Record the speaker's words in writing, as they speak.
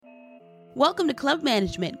Welcome to Club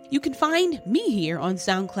Management. You can find me here on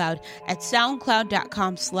SoundCloud at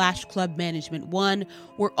soundcloud.com/clubmanagement1.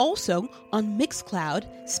 We're also on Mixcloud,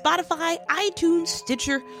 Spotify, iTunes,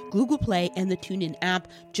 Stitcher, Google Play, and the TuneIn app.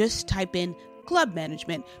 Just type in Club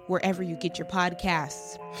Management wherever you get your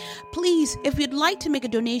podcasts. Please, if you'd like to make a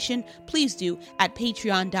donation, please do at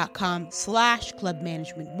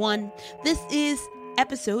patreon.com/clubmanagement1. This is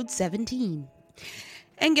episode 17.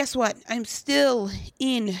 And guess what? I'm still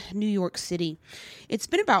in New York City. It's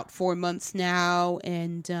been about 4 months now,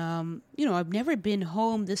 and, I've never been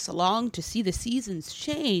home this long to see the seasons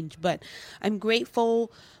change, but I'm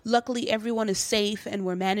grateful. Luckily, everyone is safe, and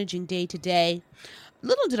we're managing day to day.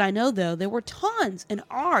 Little did I know, though, there were tons and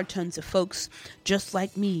are tons of folks just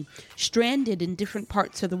like me, stranded in different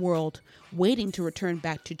parts of the world, waiting to return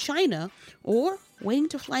back to China or waiting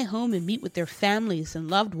to fly home and meet with their families and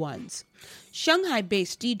loved ones.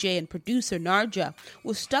 Shanghai-based DJ and producer Narja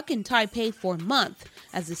was stuck in Taipei for a month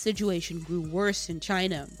as the situation grew worse in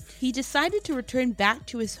China. He decided to return back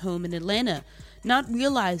to his home in Atlanta, not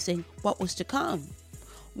realizing what was to come.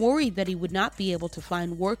 Worried that he would not be able to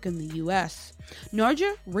find work in the U.S.,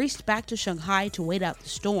 Narja raced back to Shanghai to wait out the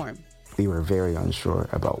storm. We were very unsure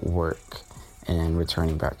about work and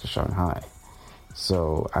returning back to Shanghai.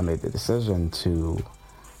 So I made the decision to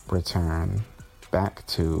return back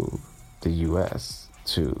to the U.S.,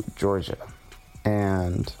 to Georgia.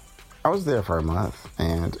 And I was there for a month,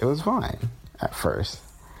 and it was fine at first.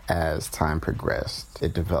 As time progressed,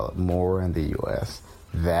 it developed more in the U.S.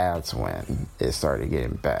 That's when it started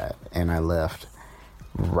getting bad. And I left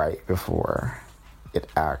right before it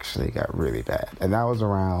actually got really bad. And that was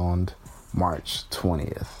around March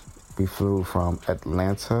 20th. We flew from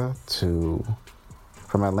Atlanta to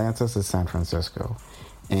San Francisco.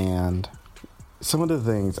 And some of the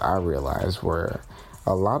things I realized were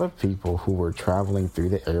a lot of people who were traveling through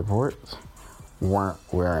the airport weren't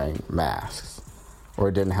wearing masks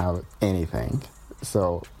or didn't have anything.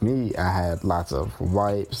 So me, I had lots of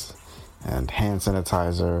wipes and hand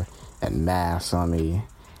sanitizer and masks on me,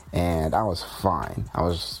 and I was fine. I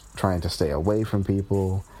was trying to stay away from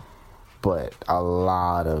people, but a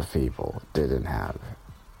lot of people didn't have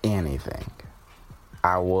anything.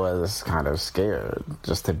 I was kind of scared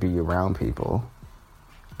just to be around people,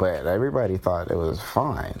 but everybody thought it was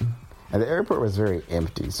fine. And the airport was very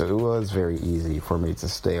empty, so it was very easy for me to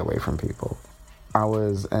stay away from people. I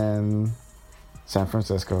was in San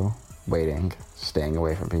Francisco, waiting, staying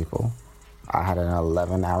away from people. I had an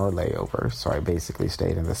 11-hour layover, so I basically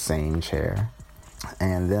stayed in the same chair.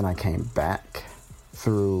 And then I came back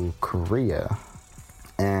through Korea,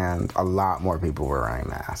 and a lot more people were wearing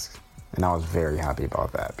masks. And I was very happy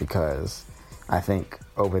about that, because I think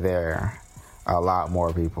over there, a lot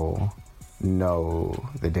more people know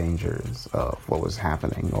the dangers of what was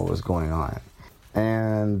happening, what was going on.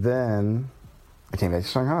 And then I came back to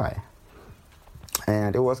Shanghai.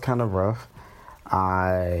 And it was kind of rough.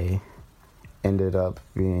 I ended up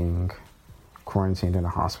being quarantined in a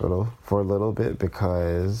hospital for a little bit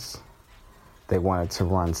because they wanted to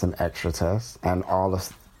run some extra tests. And all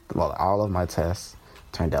of my tests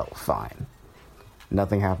turned out fine.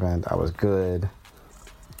 Nothing happened. I was good.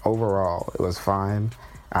 Overall, it was fine.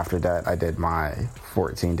 After that, I did my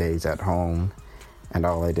 14 days at home. And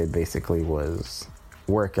all I did basically was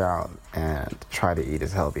work out and try to eat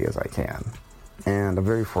as healthy as I can. And I'm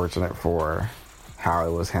very fortunate for how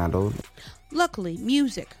it was handled. Luckily,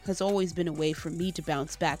 music has always been a way for me to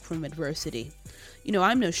bounce back from adversity.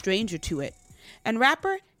 I'm no stranger to it. And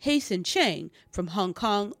rapper Hasten Chang from Hong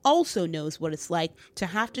Kong also knows what it's like to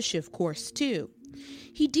have to shift course too.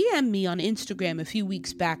 He DM'd me on Instagram a few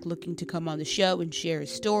weeks back looking to come on the show and share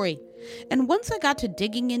his story. And once I got to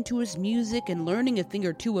digging into his music and learning a thing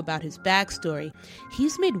or two about his backstory,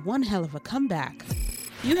 he's made one hell of a comeback.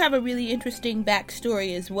 You have a really interesting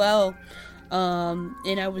backstory as well.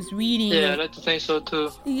 And I was reading... Yeah, I'd like to think so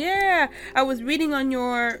too. Yeah, I was reading on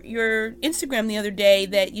your Instagram the other day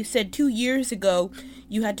that you said 2 years ago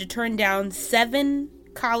you had to turn down 7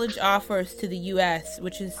 college offers to the U.S.,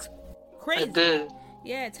 which is crazy. I did.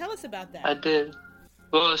 Yeah, tell us about that. I did.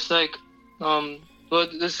 Well, it's like,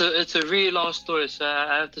 it's a really long story, so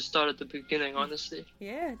I have to start at the beginning, honestly.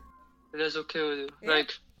 Yeah. If that's okay with you. Yeah.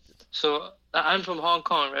 So I'm from Hong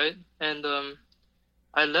Kong, right? And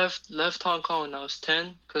I left Hong Kong when I was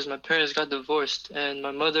 10 because my parents got divorced, and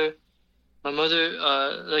my mother,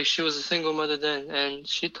 she was a single mother then, and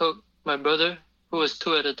she took my brother, who was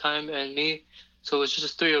 2 at the time, and me. So it was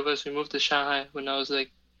just 3 of us. We moved to Shanghai when I was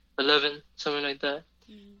like 11, something like that.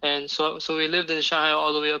 And so we lived in Shanghai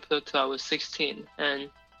all the way up until I was 16. And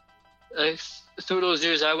through those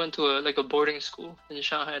years, I went to a boarding school in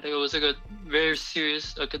Shanghai. Like, it was like a very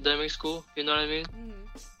serious academic school. You know what I mean?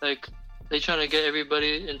 Like, they trying to get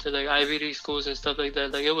everybody into like Ivy League schools and stuff like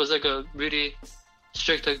that. Like, it was like a really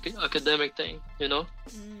strict academic thing, you know.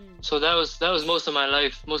 So that was most of my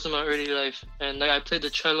life, most of my early life. And like, I played the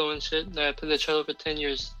cello and shit. Like, I played the cello for 10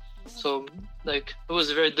 years. So like, it was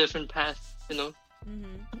a very different path, you know.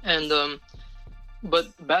 And but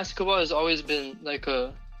basketball has always been like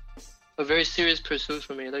a very serious pursuit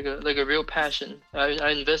for me, like a real passion.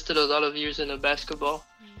 I invested a lot of years in basketball,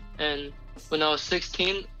 and when I was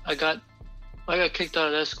 16, I got kicked out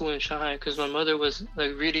of that school in Shanghai because my mother was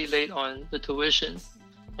like really late on the tuition,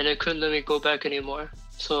 and they couldn't let me go back anymore.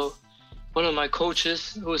 So one of my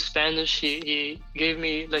coaches, who was Spanish, he gave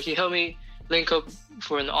me, like, he helped me link up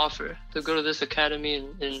for an offer to go to this academy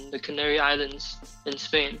in the Canary Islands in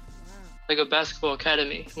Spain. Like a basketball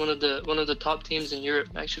academy, one of the top teams in Europe,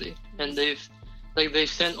 actually. And they've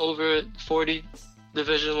sent over 40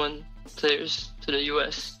 Division I players to the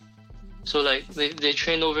US. So like they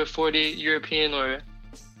trained over 40 European or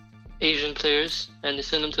Asian players, and they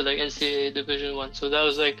sent them to like NCAA Division I. So that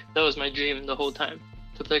was my dream the whole time,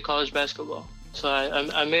 to play college basketball. So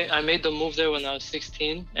I made the move there when I was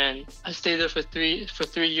 16, and I stayed there for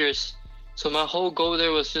three years. So my whole goal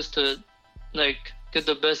there was just to like get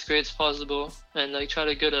the best grades possible and like try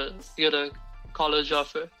to get a college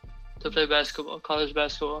offer to play basketball, college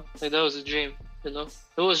basketball. Like, that was a dream, you know.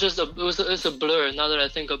 It's a blur now that I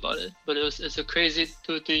think about it, but it's a crazy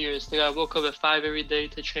 2-3 years. Like, I woke up at 5 every day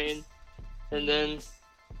to train, and then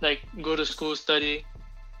like go to school, study,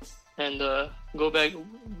 and go back,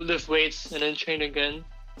 lift weights, and then train again,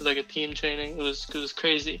 like a team training. It was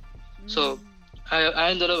crazy. So I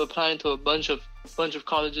ended up applying to a bunch of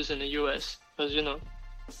colleges in the US, because, you know,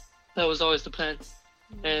 that was always the plan.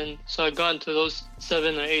 And so I got into those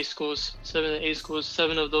 7 or 8 schools.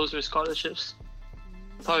 7 of those were scholarships,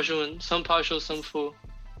 some partial, some full.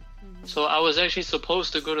 So I was actually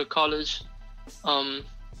supposed to go to college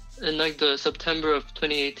in like the September of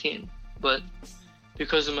 2018, but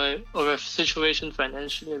because of our situation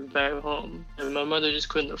financially back home, and my mother just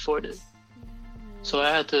couldn't afford it. So I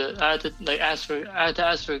had to ask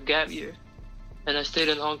for a gap year, and I stayed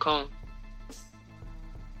in Hong Kong.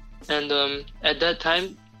 And at that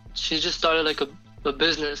time, she just started like a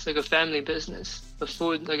business, like a family business, a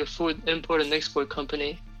food import and export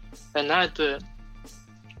company, and I had to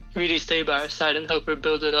really stay by her side and help her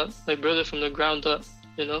build it up, like build it from the ground up,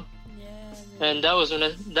 you know. And that was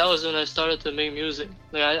when I started to make music.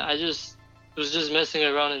 Like, I just was just messing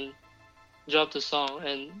around and dropped a song,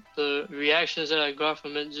 and the reactions that I got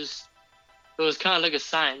from it was kind of like a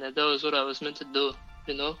sign that was what I was meant to do,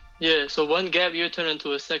 you know? Yeah, so one gap year turned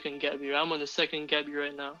into a second gap year. I'm on the second gap year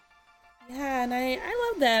right now. Yeah, and I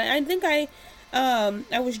love that. I think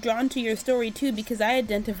I was drawn to your story too, because I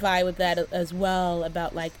identify with that as well,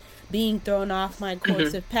 about like being thrown off my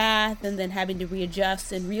course of path and then having to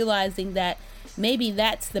readjust and realizing that maybe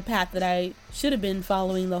that's the path that I should have been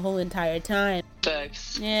following the whole entire time.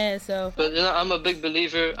 Facts. Yeah, so. But, you know, I'm a big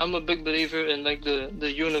believer in like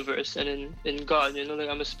the universe and in God, you know, like,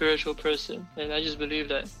 I'm a spiritual person, and I just believe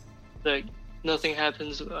that like nothing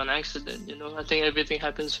happens on accident, you know. I think everything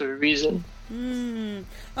happens for a reason.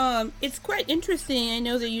 It's quite interesting. I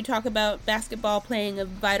know that you talk about basketball playing a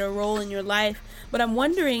vital role in your life, but I'm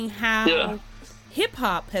wondering how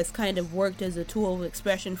hip-hop has kind of worked as a tool of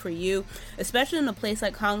expression for you, especially in a place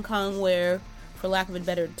like Hong Kong where, for lack of a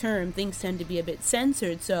better term, things tend to be a bit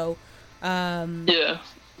censored. So,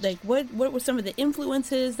 like, what were some of the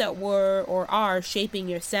influences that were or are shaping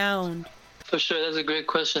your sound? For sure, that's a great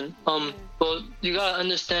question. Well, you gotta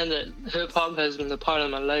understand that hip-hop has been a part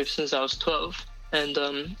of my life since I was 12.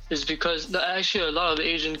 And it's because actually a lot of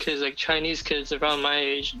Asian kids, like Chinese kids around my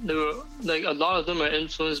age, they were like, a lot of them are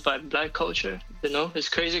influenced by Black culture. You know, it's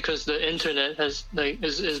crazy because the internet has like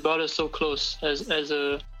is brought us so close as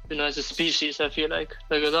a species. I feel like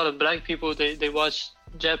a lot of Black people, they watch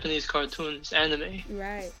Japanese cartoons, anime.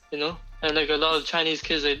 Right. You know, and like a lot of Chinese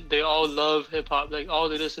kids, they all love hip hop. Like, all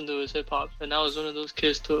they listen to is hip hop, and I was one of those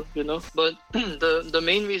kids too. You know, but the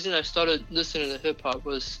main reason I started listening to hip hop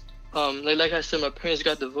was, like I said, my parents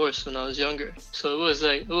got divorced when I was younger, so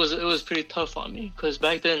it was pretty tough on me, because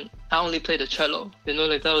back then I only played the cello, you know,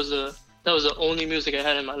 like that was the only music I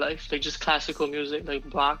had in my life, like just classical music, like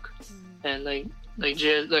Bach and like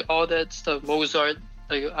jazz, like all that stuff, Mozart.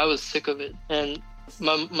 Like, I was sick of it. And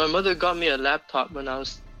my mother got me a laptop when I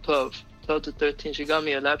was 12 to 13. She got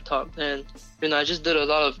me a laptop, and you know, I just did a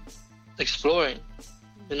lot of exploring,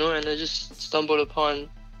 you know, and I just stumbled upon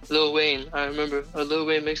Lil Wayne. I remember a Lil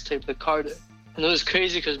Wayne mixtape, The Carter. And it was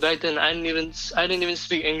crazy because back then I didn't even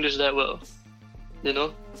speak English that well, you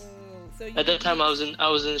know. So at that time I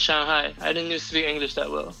was in Shanghai. I didn't even speak English that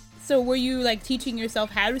well. So were you like teaching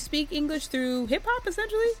yourself how to speak English through hip hop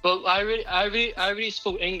essentially? Well, I really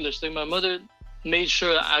spoke English. Like my mother made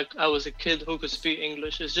sure I was a kid who could speak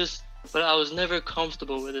English. It's just, but I was never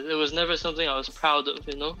comfortable with it. It was never something I was proud of,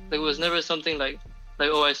 you know. Like it was never something like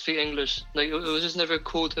oh, I speak English. Like it was just never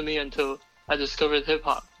cool to me until I discovered hip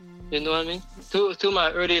hop. You know what I mean? Through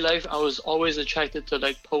my early life, I was always attracted to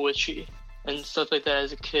like poetry and stuff like that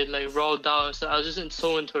as a kid, like Roald Dahl and stuff. I was just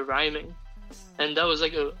so into rhyming. And that was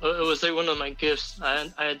like it was like one of my gifts. I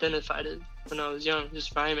identified it when I was young,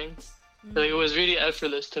 just rhyming. Like it was really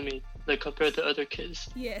effortless to me, like compared to other kids.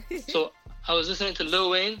 Yeah. So I was listening to Lil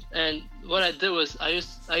Wayne, and what I did was I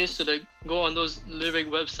used to like go on those lyric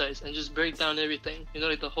websites and just break down everything. You know,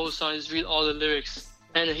 like the whole song, just read all the lyrics.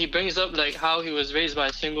 And he brings up like how he was raised by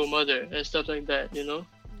a single mother and stuff like that, you know.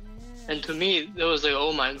 And to me, it was like,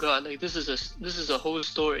 oh my God, like this is a whole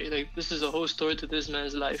story. Like this is a whole story to this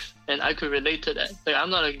man's life, and I could relate to that. Like I'm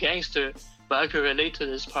not a gangster, but I could relate to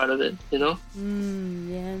this part of it, you know?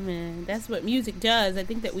 Yeah, man. That's what music does. I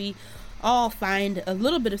think that we all find a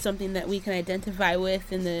little bit of something that we can identify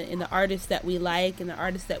with in the artists that we like and the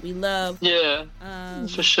artists that we love. Yeah,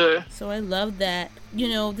 for sure. So I love that. You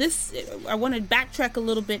know, I want to backtrack a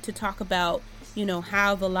little bit to talk about, you know,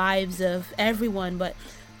 how the lives of everyone, but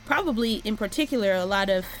probably in particular a lot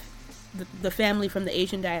of the family from the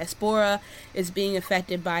Asian diaspora is being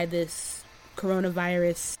affected by this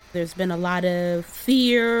coronavirus. There's been a lot of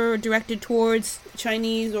fear directed towards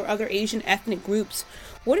Chinese or other Asian ethnic groups.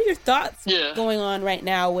 What are your thoughts going on right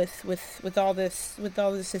now with all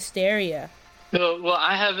this hysteria? Well,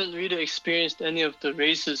 I haven't really experienced any of the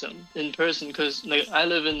racism in person because like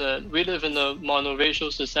we live in a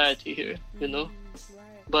monoracial society here, you know.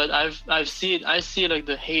 But I see like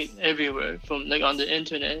the hate everywhere from like on the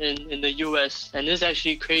internet in the US, and it's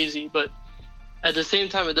actually crazy. But at the same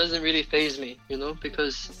time, it doesn't really faze me, you know,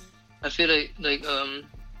 because I feel like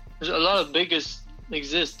there's a lot of bigots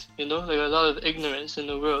exist, you know, like a lot of ignorance in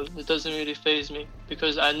the world. It doesn't really faze me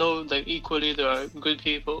because I know like equally there are good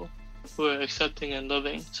people who are accepting and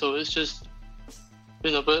loving. So it's just,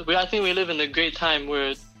 you know, but I think we live in a great time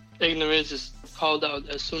where ignorance is called out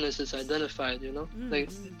as soon as it's identified, you know. Like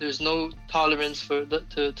there's no tolerance to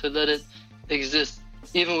let it exist.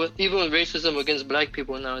 Even with racism against black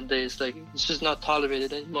people nowadays, like it's just not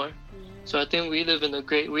tolerated anymore. So I think we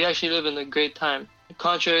actually live in a great time.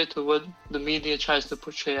 Contrary to what the media tries to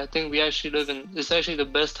portray, I think it's actually the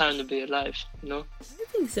best time to be alive, you know? I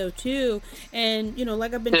think so too. And, you know,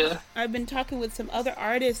 like I've been talking with some other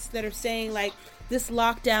artists that are saying like this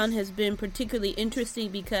lockdown has been particularly interesting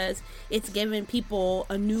because it's given people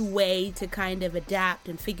a new way to kind of adapt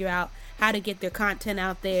and figure out how to get their content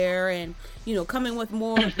out there, and, you know, coming up with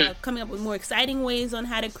more exciting ways on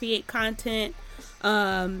how to create content.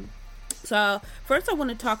 So first I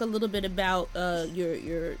want to talk a little bit about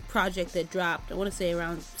your project that dropped, I want to say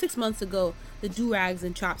around 6 months ago, the Do Rags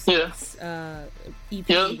and Chopsticks EP.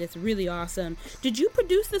 That's really awesome. Did you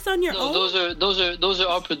produce this on your own? Those are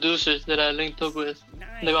all producers that I linked up with. Nice.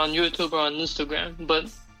 They're on YouTube or on Instagram.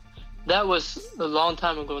 But that was a long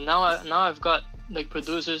time ago. Now I've got like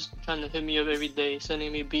producers trying to hit me up every day,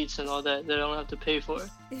 sending me beats and all that I don't have to pay for.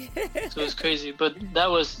 So it's crazy. But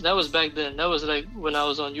that was back then. That was like when I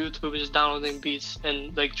was on YouTube just downloading beats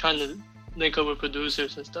and like trying to link up with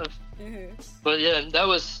producers and stuff. But yeah, it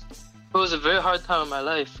was a very hard time in my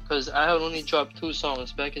life because I had only dropped 2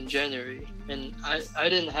 songs back in January, and I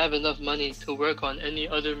didn't have enough money to work on any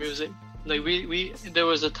other music. Like there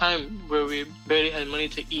was a time where we barely had money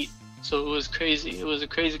to eat, so it was crazy. It was a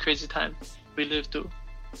crazy time we lived through.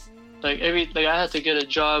 Like I had to get a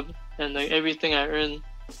job, and like everything I earned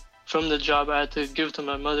from the job I had to give to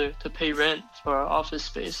my mother to pay rent for our office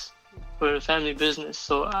space for a family business.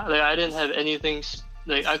 So I didn't have anything,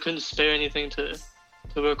 like I couldn't spare anything to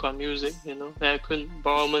work on music, you know. I couldn't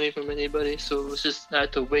borrow money from anybody, so it was just I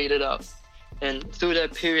had to wait it out. And through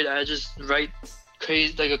that period, I just write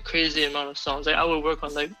a crazy amount of songs. Like I would work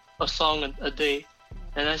on like a song a day,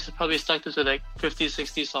 and I probably stuck to like 50,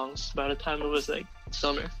 60 songs by the time it was like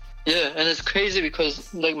summer. Yeah, and it's crazy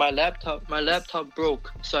because like my laptop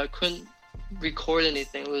broke, so I couldn't record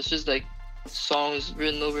anything. It was just like songs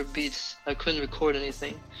written over beats. I couldn't record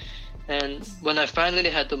anything. And when I finally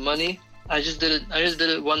had the money, I just did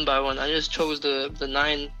it one by one. I just chose the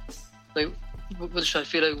 9, like, which I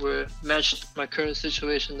feel like matched my current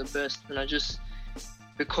situation the best. And I just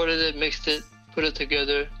recorded it, mixed it, put it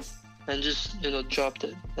together, and just, you know, dropped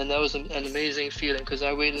it. And that was an amazing feeling because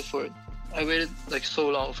I waited for it. I waited like so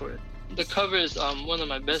long for it. the cover is one of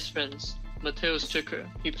my best friends, Mateo Stricker.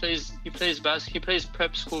 He plays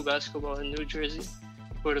prep school basketball in New Jersey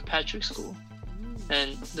for the Patrick School.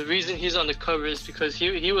 And the reason he's on the cover is because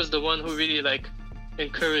he was the one who really like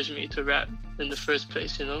encouraged me to rap in the first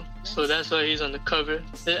place, you know? So that's why he's on the cover.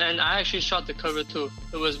 And I actually shot the cover too.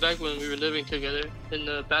 It was back when we were living together in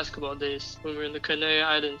the basketball days, when we were in the Canary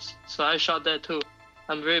Islands. So I shot that too.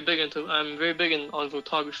 I'm very big on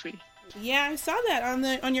photography. Yeah, I saw that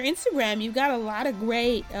on your Instagram. You've got a lot of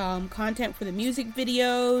great content for the music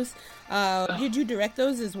videos. Did you direct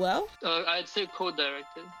those as well? I'd say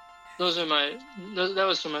co-directed. That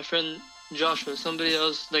was from my friend Joshua, somebody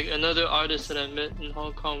else, like another artist that I met in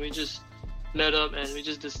Hong Kong. We just met up and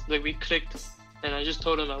we clicked, and I just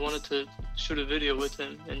told him I wanted to shoot a video with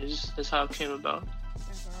him, and that's how it came about.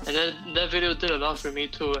 And that video did a lot for me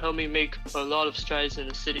too. It helped me make a lot of strides in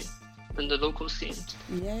the city, in the local scene.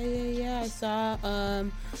 Yeah. I saw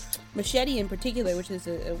Machete in particular, which is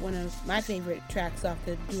one of my favorite tracks off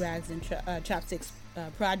the Durags and Chopsticks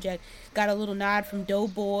project. Got a little nod from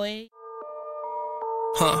Doughboy.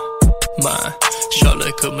 妈少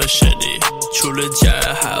了个 machete 除了家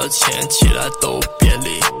人还要钱其他都便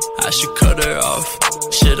利 I should cut her off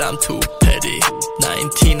Shit I'm too petty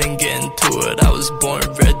 19 and getting to it I was born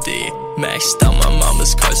ready Maxed out my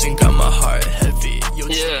mama's cars and got my heart heavy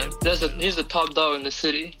Yeah, he's the top dog in the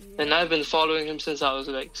city. And I've been following him since I was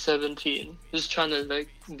like 17. Just trying to like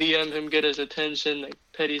DM him, get his attention, like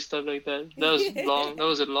petty stuff like that. That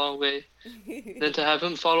was a long way. Then to have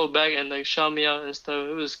him follow back and like shout me out and stuff,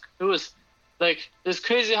 it was like, it's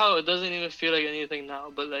crazy how it doesn't even feel like anything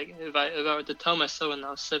now. But like if I were to tell myself when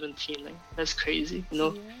I was 17, like that's crazy, you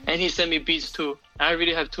know? Yeah. And he sent me beats too. I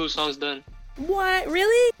already have 2 songs done. What?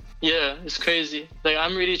 Really? Yeah, it's crazy. Like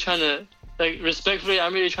I'm really trying to, like respectfully,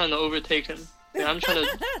 I'm really trying to overtake him. Like, I'm trying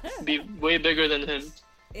to be way bigger than him.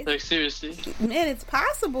 Like seriously. Man, it's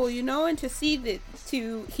possible, you know, and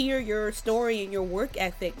to hear your story and your work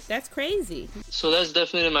ethic, that's crazy. So that's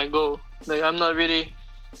definitely my goal. Like I'm not really,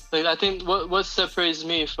 like I think what separates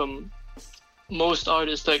me from most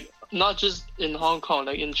artists, like not just in Hong Kong,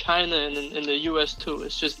 like in China and in the US too,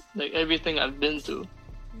 it's just like everything I've been through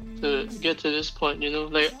to get to this point, you know.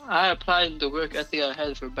 Like I applied the work ethic I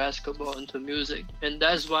had for basketball into music, and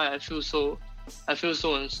that's why I feel so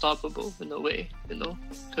unstoppable in a way, you know,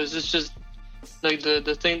 because it's just like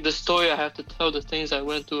the story I have to tell, the things I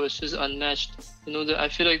went through is just unmatched, you know. I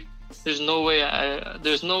feel like there's no way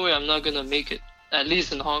I'm not gonna make it, at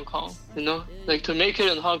least in Hong Kong, you know. Like to make it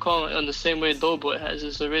in Hong Kong in the same way Doughboy has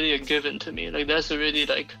is already a given to me. Like that's already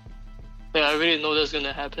like I already know that's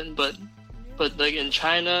gonna happen, but like in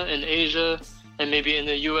China and Asia and maybe in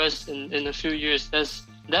the US in a few years, that's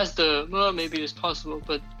maybe it's possible,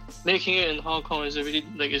 but making it in Hong Kong is already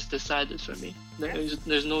like it's decided for me. Like,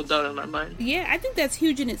 there's no doubt in my mind. Yeah, I think that's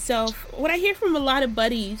huge in itself. What I hear from a lot of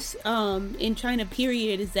buddies in China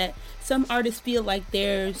period is that some artists feel like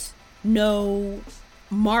there's no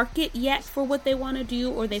market yet for what they want to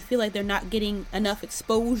do, or they feel like they're not getting enough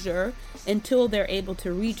exposure until they're able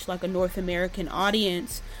to reach like a North American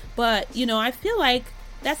audience. But, you know, I feel like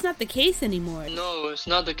that's not the case anymore. No, it's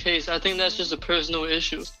not the case. I think that's just a personal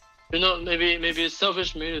issue. You know, maybe it's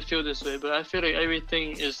selfish for me to feel this way, but I feel like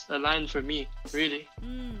everything is aligned for me, really.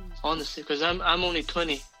 Honestly, because I'm only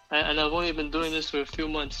 20, and I've only been doing this for a few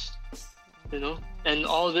months, you know? And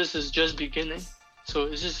all this is just beginning. So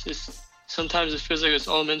it's sometimes it feels like it's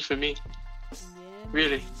all meant for me.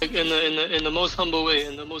 Really, like in the most humble way,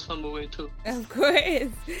 too. Of course,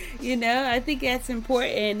 you know, I think that's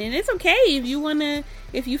important, and it's okay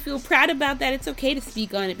if you feel proud about that. It's okay to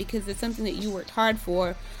speak on it because it's something that you worked hard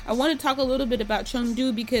for. I want to talk a little bit about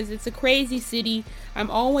Chengdu because it's a crazy city. I'm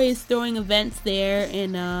always throwing events there,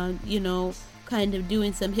 and you know, kind of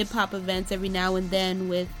doing some hip hop events every now and then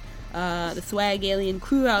with the Swag Alien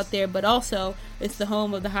crew out there, but also it's the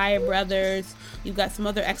home of the Higher Brothers. You've got some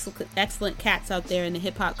other excellent cats out there in the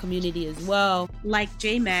hip-hop community as well, like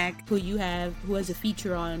J-Mag, who has a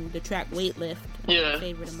feature on the track Weightlift, a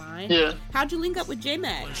favorite of mine. Yeah. How'd you link up with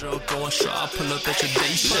J-Mag? You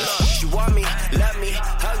want me, love me,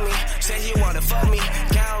 hug me, say you wanna fuck me,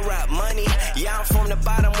 count rap money, yeah, I'm from the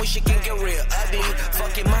bottom, wish you can get real ugly,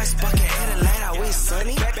 fucking my bucket in the light, I wish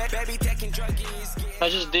sunny, baby taking druggies. I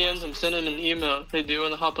just DM'd him, sent him an email, hey, do you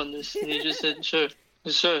want to hop on this? And he just said, sure,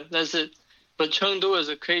 that's it. But Chengdu is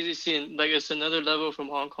a crazy scene. Like, it's another level from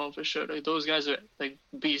Hong Kong for sure. Like, those guys are, like,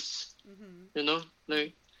 beasts, you know?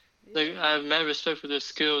 Like, I have mad respect for their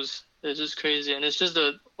skills. It's just crazy. And it's just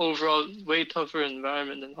an overall way tougher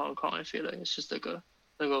environment than Hong Kong, I feel like. It's just like a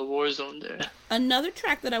war zone there. Another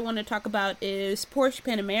track that I want to talk about is Porsche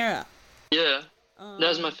Panamera. Yeah.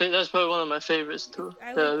 That's that's probably one of my favorites too.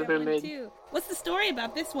 I that like I've that ever one made. too. What's the story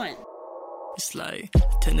about this one? It's like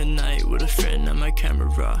 10 at night with a friend on my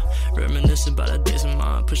camera, reminiscing about the days of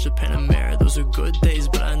mine. Push the Panamera, those are good days,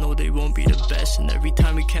 but I know they won't be the best. And every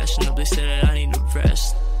time we catching up, they say that I need to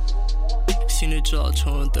rest. 心里知道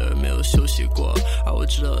沉稳的没有休息过，而我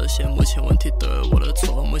知道的些目前问题都有我的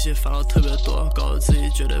错，某些烦恼特别多，告诉自己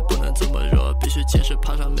绝对不能这么弱，必须坚持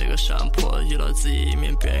爬上每个山坡，遇到自己一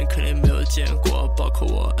面别人肯定没有见过，包括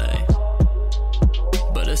我。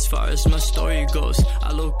But as far as my story goes,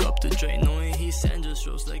 I look up to Dre, knowing he sends us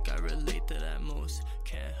shows like I relate to that most.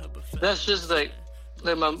 Can't help but feel That's just like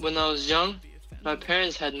when I was young, my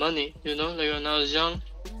parents had money, you know. Like when I was young,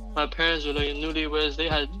 my parents were like newlyweds.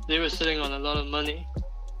 They were sitting on a lot of money,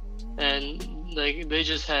 and like they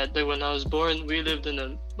just had, like when I was born, we lived in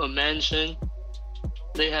a mansion.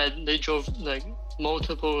 They drove like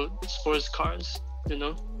multiple sports cars, you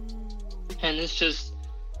know. And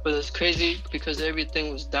but it's crazy because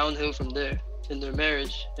everything was downhill from there in their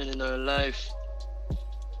marriage and in their life.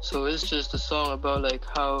 So it's just a song about like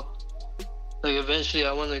how, like eventually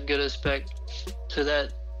I want to get us back to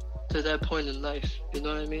that point in life. You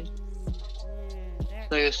know what I mean?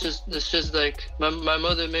 Like it's just like my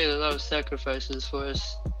mother made a lot of sacrifices for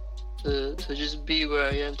us to just be where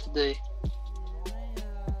I am today.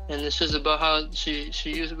 And it's just about how she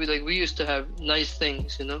used to be like, we used to have nice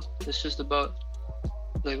things, you know. It's just about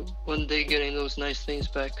like one day getting those nice things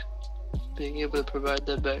back, being able to provide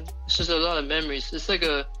that back. It's just a lot of memories. It's like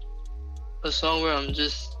a song where I'm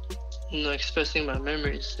just, you know, expressing my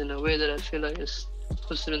memories in a way that I feel like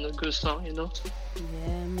puts it in a good song, you know.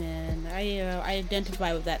 Yeah, man. I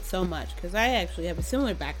identify with that so much because I actually have a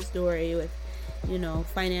similar backstory with, you know,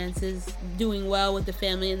 finances, doing well with the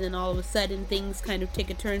family, and then all of a sudden things kind of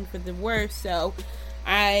take a turn for the worse. So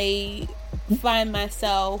I find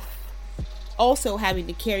myself also having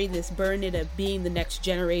to carry this burden of being the next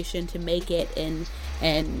generation to make it and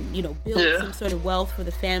you know, build some sort of wealth for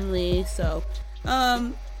the family. So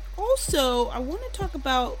also I want to talk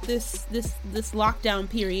about this lockdown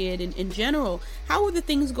period in general. How are the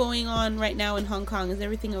things going on right now in Hong Kong? Is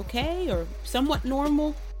everything okay or somewhat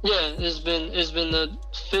normal? Yeah, it's been the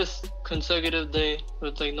 5th consecutive day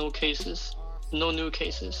with like no new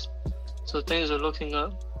cases. So things are looking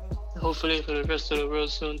up. Hopefully for the rest of the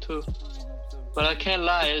world soon too. But I can't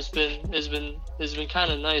lie, it's been kind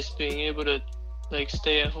of nice being able to like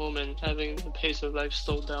stay at home and having the pace of life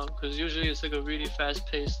slow down, because usually it's like a really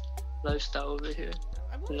fast-paced lifestyle over here,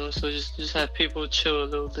 you know. So just have people chill a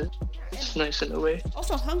little bit. It's nice in a way.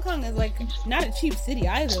 Also, Hong Kong is like not a cheap city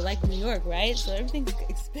either, like New York, right? So everything's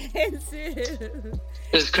expensive.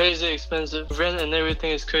 It's crazy expensive. Rent and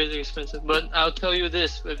everything is crazy expensive. But I'll tell you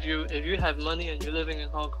this: if you have money and you're living in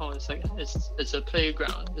Hong Kong, it's like it's a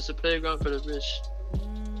playground. It's a playground for the rich.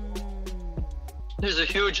 There's a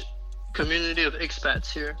huge community of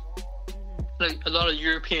expats here. Like a lot of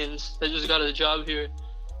Europeans that just got a job here.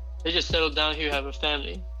 They just settled down here, have a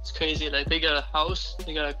family. It's crazy. Like they got a house,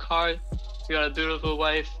 they got a car, you got a beautiful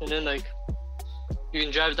wife, and then like you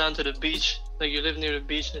can drive down to the beach. Like you live near the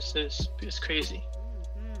beach. It's crazy.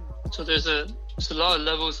 So there's a lot of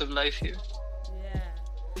levels of life here. Yeah.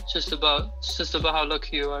 It's just about how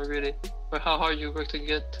lucky you are, really, or how hard you work to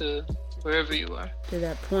get to wherever you are. To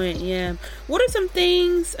that point, yeah. What are some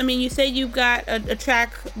things? I mean, you say you've got a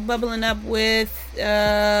track bubbling up with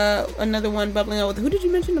another one bubbling up with. Who did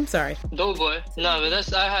you mention? I'm sorry. Doughboy. No,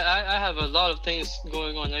 but I have a lot of things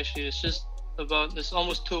going on actually. It's just about, it's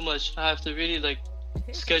almost too much. I have to really like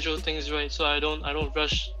schedule things right so I don't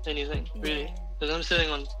rush anything really, because I'm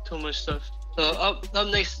sitting on too much stuff. Up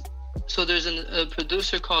next, so there's a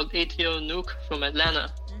producer called ATO Nuke from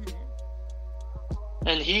Atlanta.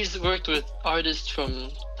 And he's worked with artists from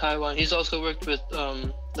Taiwan. He's also worked with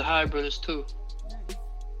the High Brothers too.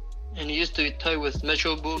 And he used to be tight with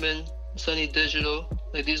Metro Boomin, Sunny Digital.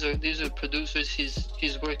 Like these are producers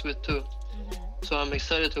he's worked with too. So I'm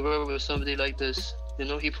excited to work with somebody like this. You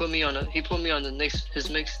know, he put me on his next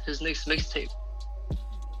mixtape.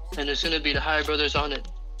 And there's gonna be the High Brothers on it.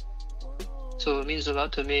 So it means a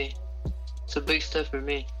lot to me. It's a big step for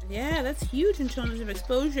me. Yeah, that's huge in terms of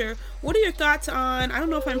exposure. What are your thoughts on, I don't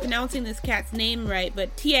know if I'm pronouncing this cat's name right,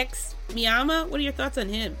 but TX Miyama? What are your thoughts on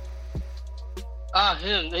him?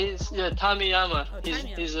 Him. Tamiyama. Oh,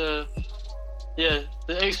 He's the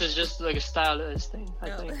X is just like a stylist thing, I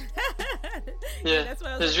think. Yeah, that's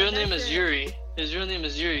what I was his real name is Yuri.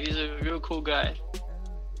 He's a real cool guy.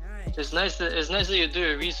 Nice. It's nice that you do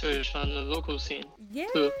your research on the local scene. Yeah,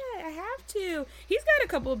 too. I have to. He's got a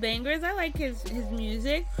couple of bangers. I like his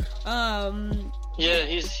music. Yeah,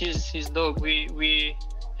 he's dope.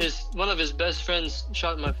 one of his best friends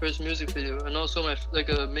shot my first music video, and also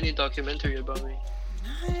a mini documentary about me.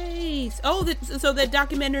 Nice. Oh, so that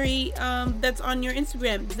documentary that's on your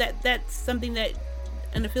Instagram, that's something that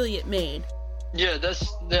an affiliate made. Yeah, that's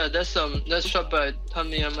shot by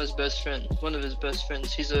Tamiyama's best friend, one of his best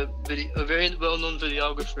friends. He's a very well-known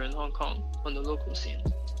videographer in Hong Kong on the local scene.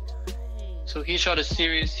 So he shot a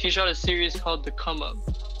series called The Come Up,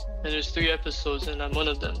 and there's 3 episodes, and I'm one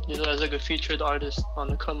of them. You know, as like a featured artist on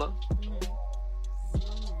The Come Up.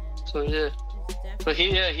 So yeah. But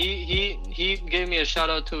he gave me a shout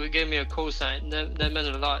out too. He gave me a cosign. That meant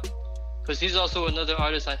a lot, because he's also another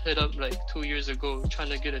artist I hit up like 2 years ago trying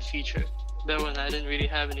to get a feature. Back when I didn't really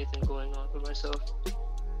have anything going on for myself.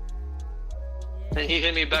 And he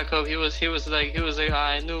hit me back up. He was like,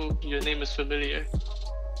 I knew your name is familiar,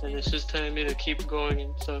 and it's just telling me to keep going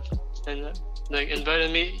and stuff. And he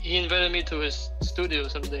invited me to his studio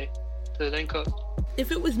someday to link up. If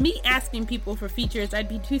it was me asking people for features, I'd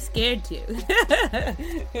be too scared to.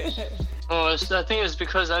 I think it's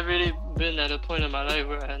because I've really been at a point in my life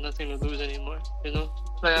where I had nothing to lose anymore, you know?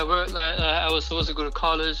 Like I was supposed to go to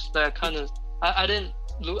college. Like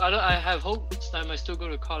I have hope I might still go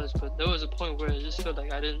to college, but there was a point where I just felt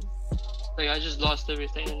like I just lost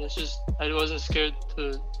everything, and it's just, I wasn't scared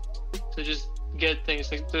to just get things.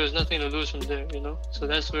 Like there was nothing to lose from there, you know? So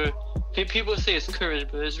that's where people say it's courage,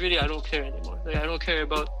 but it's really, I don't care anymore. Like I don't care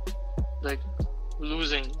about like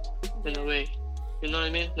losing in a way, you know what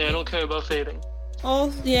I mean? Like I don't care about failing.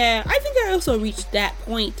 Oh yeah, I think I also reached that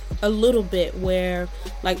point a little bit where,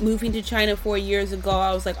 like, moving to China 4 years ago,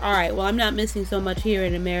 I was like, all right, well, I'm not missing so much here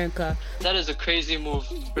in America. That is a crazy move,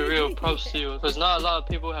 for real. Props to you, because not a lot of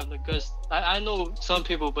people have the guts. I know some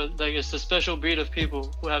people, but like it's a special breed of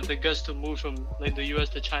people who have the guts to move from like the U.S.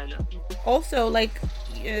 to China. Also, like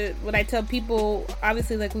when I tell people,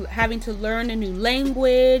 obviously, like having to learn a new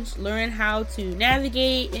language, learn how to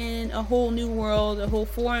navigate in a whole new world, a whole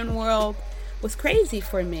foreign world, was crazy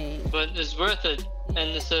for me. But it's worth it,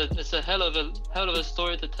 and it's a hell of a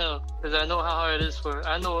story to tell, because I know how hard it is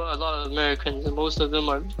I know a lot of Americans, and most of them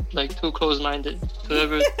are like too close-minded to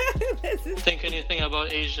ever think anything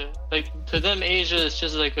about Asia. Like to them, Asia is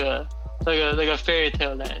just like a fairy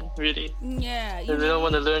tale land, really. Yeah. They don't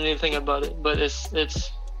want to learn anything about it, but it's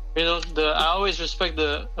you know, I always respect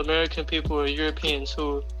the American people or Europeans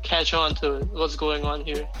who catch on to what's going on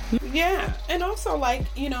here. Yeah, and also, like,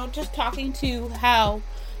 you know, just talking to you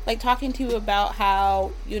about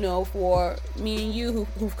how, you know, for me and you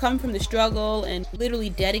who've come from the struggle and literally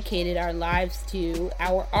dedicated our lives to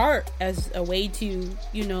our art as a way to,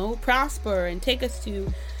 you know, prosper and take us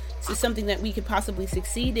to something that we could possibly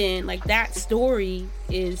succeed in. Like, that story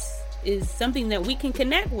is something that we can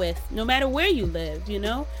connect with no matter where you live, you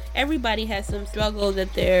know? Everybody has some struggle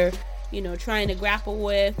that they're, you know, trying to grapple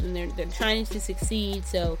with, and they're trying to succeed.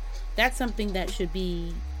 So that's something that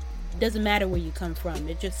doesn't matter where you come from.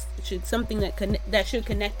 It just should something that should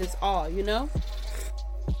connect us all, you know?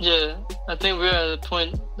 Yeah, I think we're at a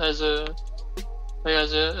point as a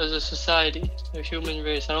society, a human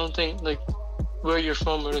race. I don't think like where you're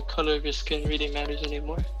from or the color of your skin really matters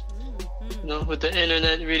anymore. You know, with the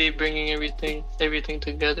internet really bringing everything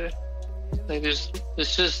together, like it's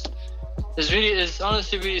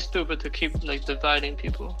honestly really stupid to keep like dividing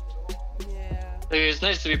people. Yeah. Like it's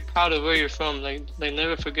nice to be proud of where you're from, like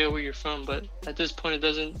never forget where you're from, but at this point it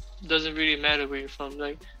doesn't really matter where you're from.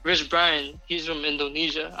 Like Rich Brian, he's from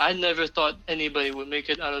Indonesia. I never thought anybody would make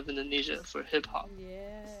it out of Indonesia for hip hop.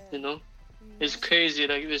 Yeah. You know? It's crazy.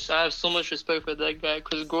 Like this, I have so much respect for that guy,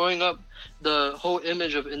 because growing up, the whole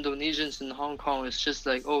image of Indonesians in Hong Kong is just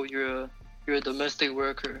like, oh, you're a domestic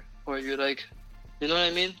worker, or you're like, you know what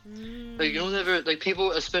I mean? Like you don't ever, like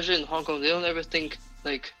people, especially in Hong Kong, they don't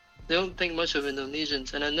think much of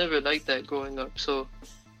Indonesians, and I never liked that growing up. So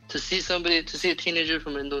to see a teenager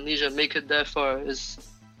from Indonesia make it that far is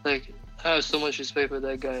like, I have so much respect for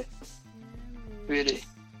that guy. Really.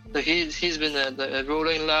 Like he's been at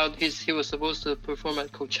Rolling Loud. He was supposed to perform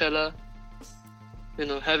at Coachella. You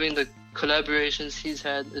know, having the collaborations he's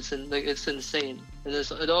had, it's insane, and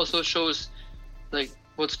it also shows like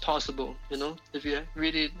what's possible. You know, if you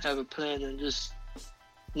really have a plan and just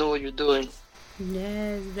know what you're doing.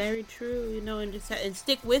 Yeah, it's very true. You know, and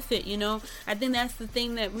stick with it. You know, I think that's the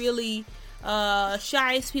thing that really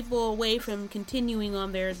shies people away from continuing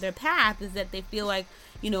on their path, is that they feel like,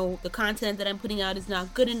 you know, the content that I'm putting out is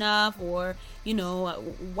not good enough, or, you know,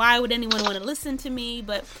 why would anyone want to listen to me?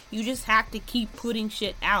 But you just have to keep putting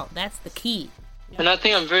shit out. That's the key. And I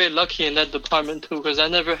think I'm very lucky in that department too, because I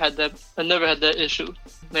never had that issue.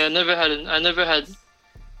 Like I never had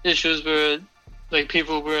issues where like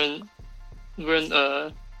people weren't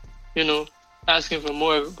asking for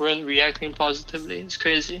more weren't reacting positively. It's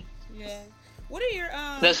crazy. Yeah. What are your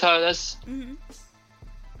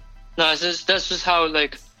No, that's just how,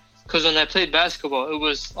 like, because when I played basketball, it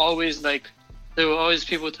was always like there were always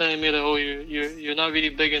people telling me that, oh, you're not really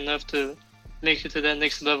big enough to make it to that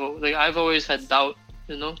next level. Like, I've always had doubt,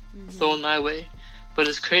 thrown my way. But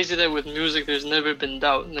it's crazy that with music, there's never been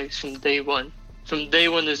doubt, like, from day one. From day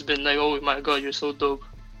one, it's been like, oh my God, you're so dope.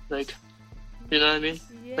 Like, you know what I mean?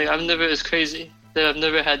 Yeah. Like, it's crazy that I've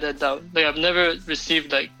never had that doubt. Like, I've never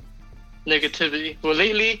received, like, negativity. Well,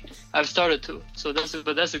 lately, I've started to. So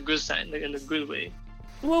that's a good sign, like, in a good way.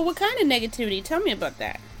 Well, what kind of negativity? Tell me about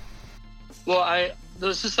that. Well,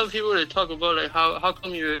 there's just some people that talk about, like, how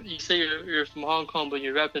come you say you're from Hong Kong, but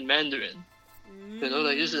you rap in Mandarin?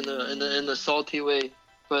 Like, just in a salty way.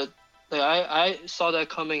 But, like, I saw that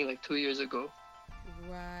coming, like, 2 years ago.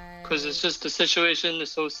 Right. Because it's just the situation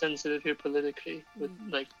is so sensitive here politically with,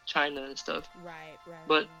 like, China and stuff. Right.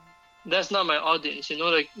 But that's not my audience,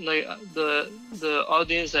 like the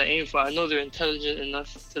audience I aim for, I know they're intelligent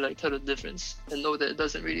enough to, like, tell the difference and know that it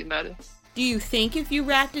doesn't really matter. Do you think if you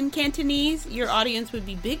rapped in Cantonese, your audience would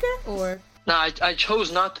be bigger, or? No, I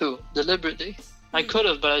chose not to, deliberately. I could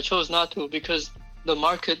have, but I chose not to because the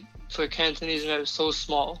market for Cantonese rap is so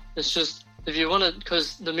small. It's just, if you want to,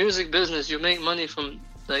 because the music business, you make money from,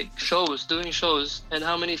 like, doing shows, and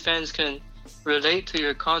how many fans can relate to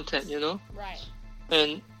your content, Right.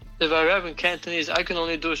 And if I rap in Cantonese, I can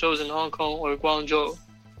only do shows in Hong Kong or Guangzhou.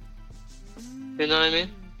 You know what I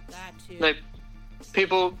mean? Got you. Like,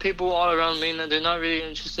 people all around mainland, they're not really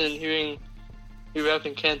interested in hearing you rap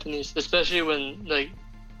in Cantonese, especially when, like,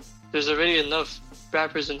 there's already enough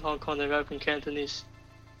rappers in Hong Kong that rap in Cantonese,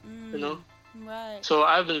 Right. So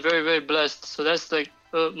I've been very, very blessed. So that's, like,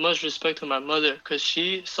 much respect to my mother, because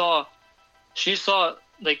she saw,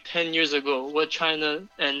 like, 10 years ago what China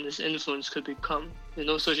and its influence could become,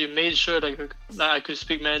 so she made sure, like, that I could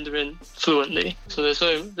speak Mandarin fluently. So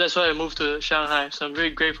that's why I moved to Shanghai. So I'm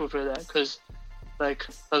very grateful for that, because, like,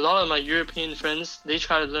 a lot of my European friends, they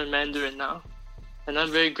try to learn Mandarin now. And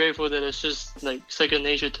I'm very grateful that it's just, like, second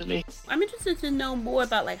nature to me. I'm interested to know more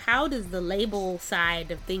about, like, how does the label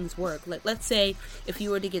side of things work? Like, let's say if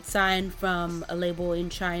you were to get signed from a label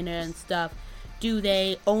in China and stuff, do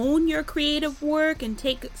they own your creative work and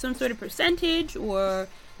take some sort of percentage, or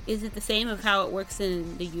is it the same of how it works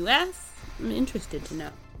in the U.S.? I'm interested to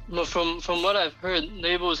know. Well, from what I've heard,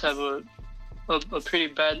 labels have a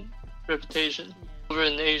pretty bad reputation over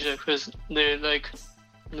in Asia, because they're, like,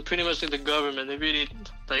 pretty much like the government. They really,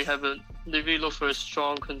 like, they really look for a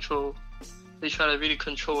strong control. They try to really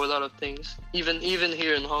control a lot of things. Even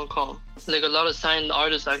here in Hong Kong, like, a lot of signed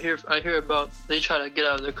artists I hear about, they try to get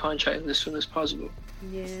out of their contract as soon as possible.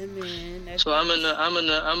 Yeah, man. So I'm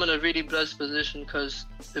in a really blessed position, because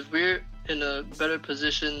if we're in a better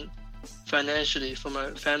position financially from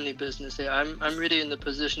our family business, I'm really in the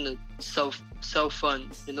position to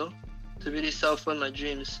self-fund, to really self-fund my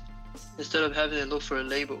dreams, instead of having to look for a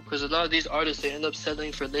label. Because a lot of these artists, they end up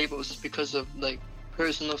settling for labels because of, like,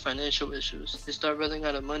 personal financial issues. They start running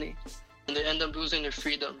out of money and they end up losing their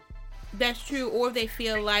freedom. That's true. Or they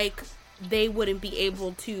feel like they wouldn't be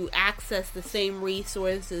able to access the same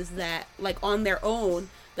resources that, like, on their own,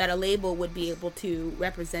 that a label would be able to,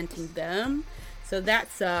 representing them. So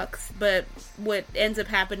that sucks. But what ends up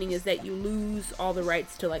happening is that you lose all the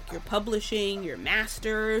rights to, like, your publishing, your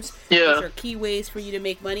masters, which are key ways for you to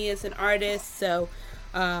make money as an artist. So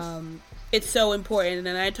it's so important.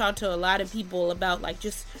 And I talk to a lot of people about, like,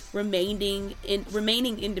 just remaining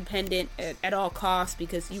independent at all costs,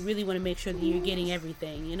 because you really want to make sure that you're getting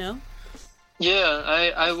everything,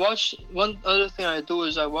 Yeah, I watch, one other thing I do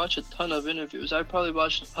is I watch a ton of interviews. I probably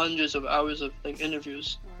watched hundreds of hours of, like,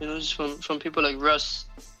 interviews, just from people like Russ.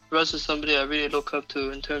 Russ is somebody I really look up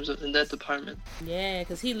to in that department. Yeah,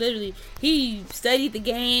 because he studied the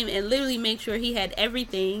game and literally made sure he had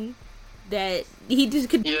everything, that he just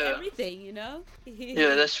could do everything,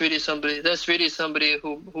 Yeah, that's really somebody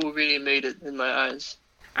who really made it in my eyes.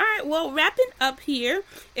 All right, well, wrapping up here,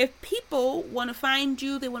 if people want to find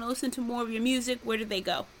you, they want to listen to more of your music, where do they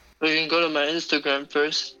go? Well, you can go to my Instagram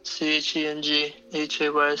first,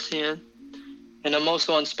 CHENGHAYCN. And I'm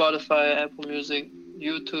also on Spotify, Apple Music,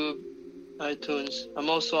 YouTube, iTunes. I'm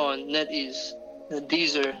also on NetEase,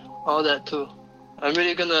 Deezer, all that too. I'm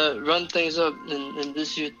really gonna run things up in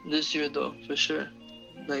this year though, for sure.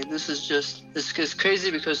 Like, this is just, it's crazy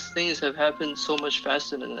because things have happened so much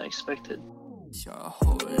faster than I expected. 小二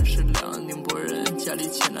后人是两宁波人，家里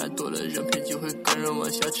钱来多了，人品就会跟人往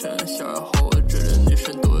下沉。小二后我追的女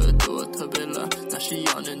生多也多，特别懒，那是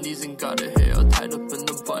养着你 got it， 还要抬着本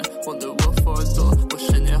的板，忘得我 for 多。我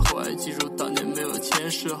10年后还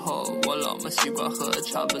时候，我老妈习惯喝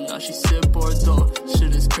茶，but now she sip Bordeaux.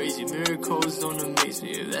 Shit is crazy, miracles don't amaze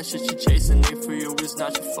me. If that shit you chasing, need for you is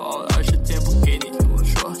not your fault. 20天不给你听我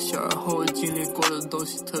说，小时候经历过的东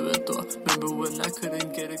西特别多。Remember when I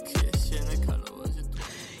couldn't get a kiss? 现在看了我就。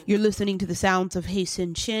You're listening to the sounds of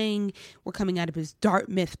Hasten Chang. We're coming out of his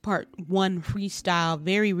Dartmouth Part 1 freestyle.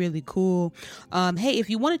 Very, really cool. Hey, if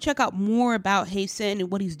you want to check out more about Hasten and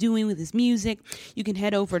what he's doing with his music, you can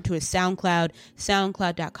head over to his SoundCloud,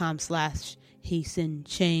 soundcloud.com/Hasten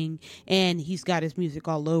Chang, and he's got his music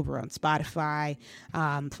all over on Spotify.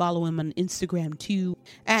 Follow him on Instagram too,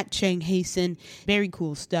 @Chang Hasten. Very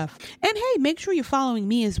cool stuff. And hey, make sure you're following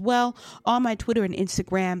me as well on my Twitter and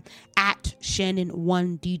Instagram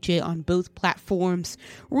 @Shannon1DJ on both platforms.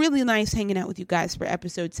 Really nice hanging out with you guys for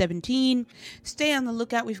episode 17. Stay on the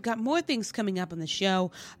lookout. We've got more things coming up on the show.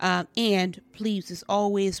 And please, as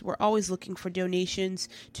always, we're always looking for donations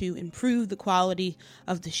to improve the quality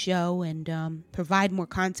of the show and provide more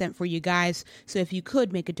content for you guys. So if you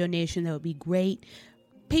could make a donation, that would be great.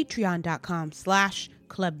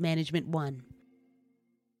 Patreon.com/clubmanagement1.